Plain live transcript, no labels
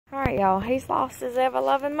Alright, y'all. He's lost his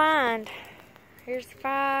ever-loving mind. Here's the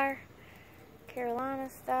fire. Carolina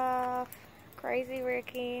stuff. Crazy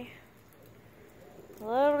Ricky. A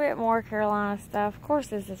little bit more Carolina stuff. Of course,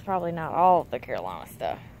 this is probably not all of the Carolina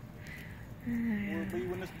stuff. Will it be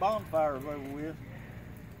when this bonfire is over with?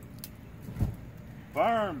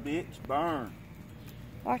 Burn, bitch, burn.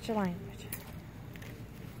 Watch your language.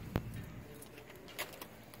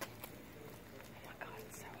 Oh my God,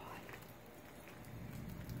 it's so hot.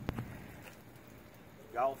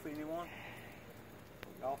 Golf, anyone?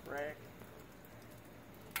 Golf rag?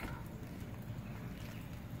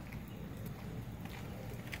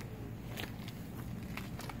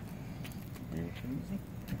 Real easy.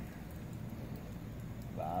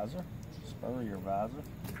 Visor. Spurrier visor.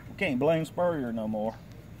 We can't blame Spurrier no more.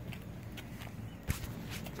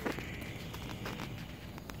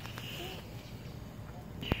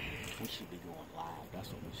 We should be going live. That's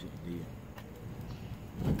what we should do.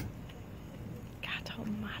 God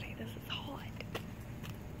almighty, this is hot.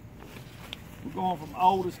 We're going from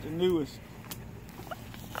oldest to newest.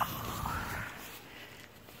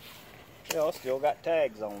 Yeah, it's still got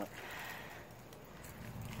tags on it.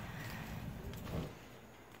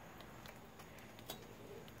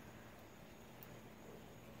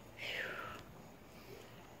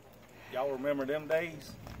 Y'all remember them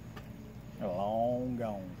days? They're long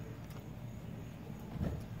gone.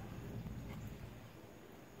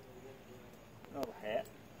 Another hat.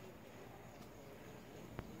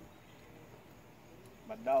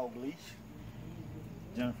 My dog leash.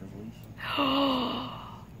 Jennifer's leash.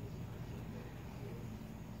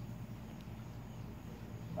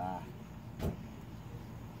 Bye.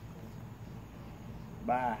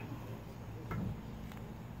 Bye.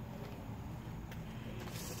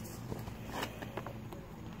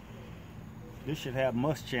 This should have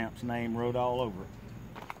Muschamp's name wrote all over it.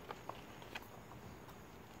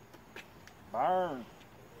 Burn.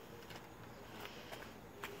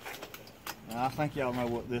 Now, I think y'all know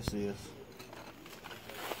what this is.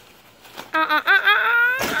 Burn,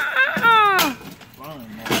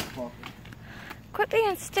 motherfucker. Quit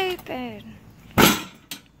being stupid.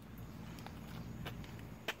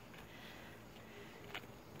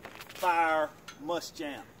 Fire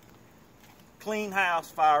Muschamp. Clean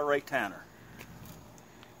house, fire Ray Tanner.